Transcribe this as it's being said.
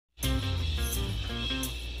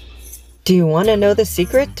Do you want to know the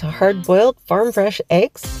secret to hard-boiled farm-fresh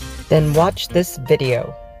eggs? Then watch this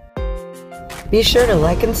video. Be sure to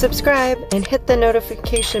like and subscribe and hit the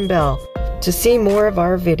notification bell to see more of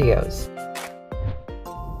our videos.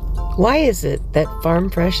 Why is it that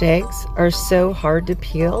farm-fresh eggs are so hard to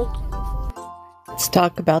peel? Let's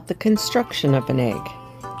talk about the construction of an egg.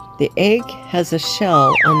 The egg has a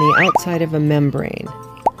shell on the outside of a membrane.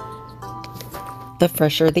 The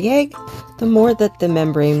fresher the egg, the more that the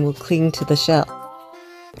membrane will cling to the shell.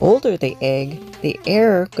 The older the egg, the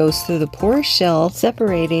air goes through the porous shell,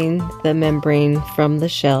 separating the membrane from the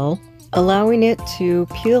shell, allowing it to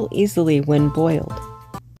peel easily when boiled.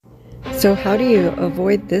 So how do you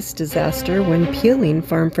avoid this disaster when peeling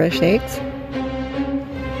farm-fresh eggs?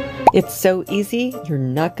 It's so easy, you're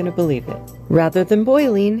not going to believe it. Rather than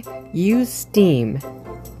boiling, use steam.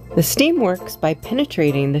 The steam works by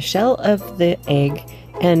penetrating the shell of the egg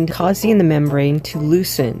and causing the membrane to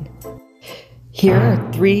loosen. Here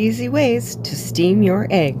are 3 easy ways to steam your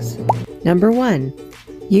eggs. Number 1,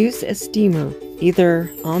 use a steamer,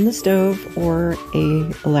 either on the stove or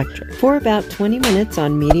electric, for about 20 minutes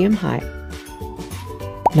on medium-high.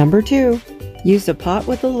 Number 2, use a pot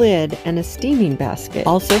with a lid and a steaming basket,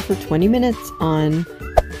 also for 20 minutes on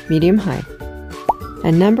medium-high.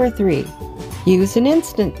 And number 3, use an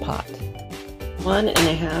instant pot.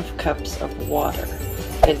 1.5 cups of water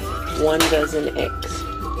and 1 dozen eggs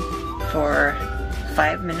for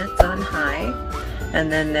 5 minutes on high,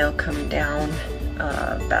 and then they'll come down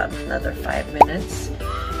about another 5 minutes.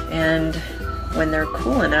 And when they're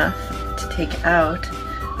cool enough to take out,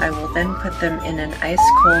 I will then put them in an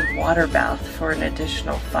ice-cold water bath for an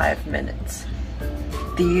additional 5 minutes.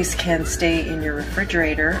 These can stay in your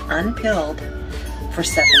refrigerator unpeeled for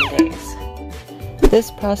 7 days.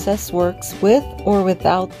 This process works with or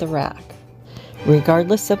without the rack.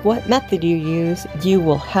 Regardless of what method you use, you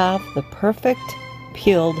will have the perfect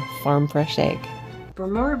peeled farm-fresh egg. For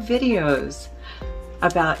more videos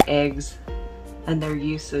about eggs and their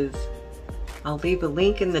uses, I'll leave a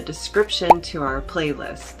link in the description to our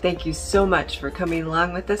playlist. Thank you so much for coming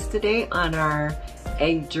along with us today on our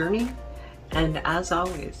egg journey. And as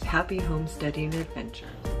always, happy homesteading adventure.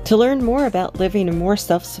 To learn more about living a more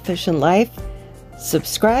self-sufficient life,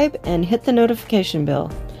 subscribe and hit the notification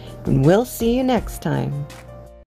bell. And we'll see you next time.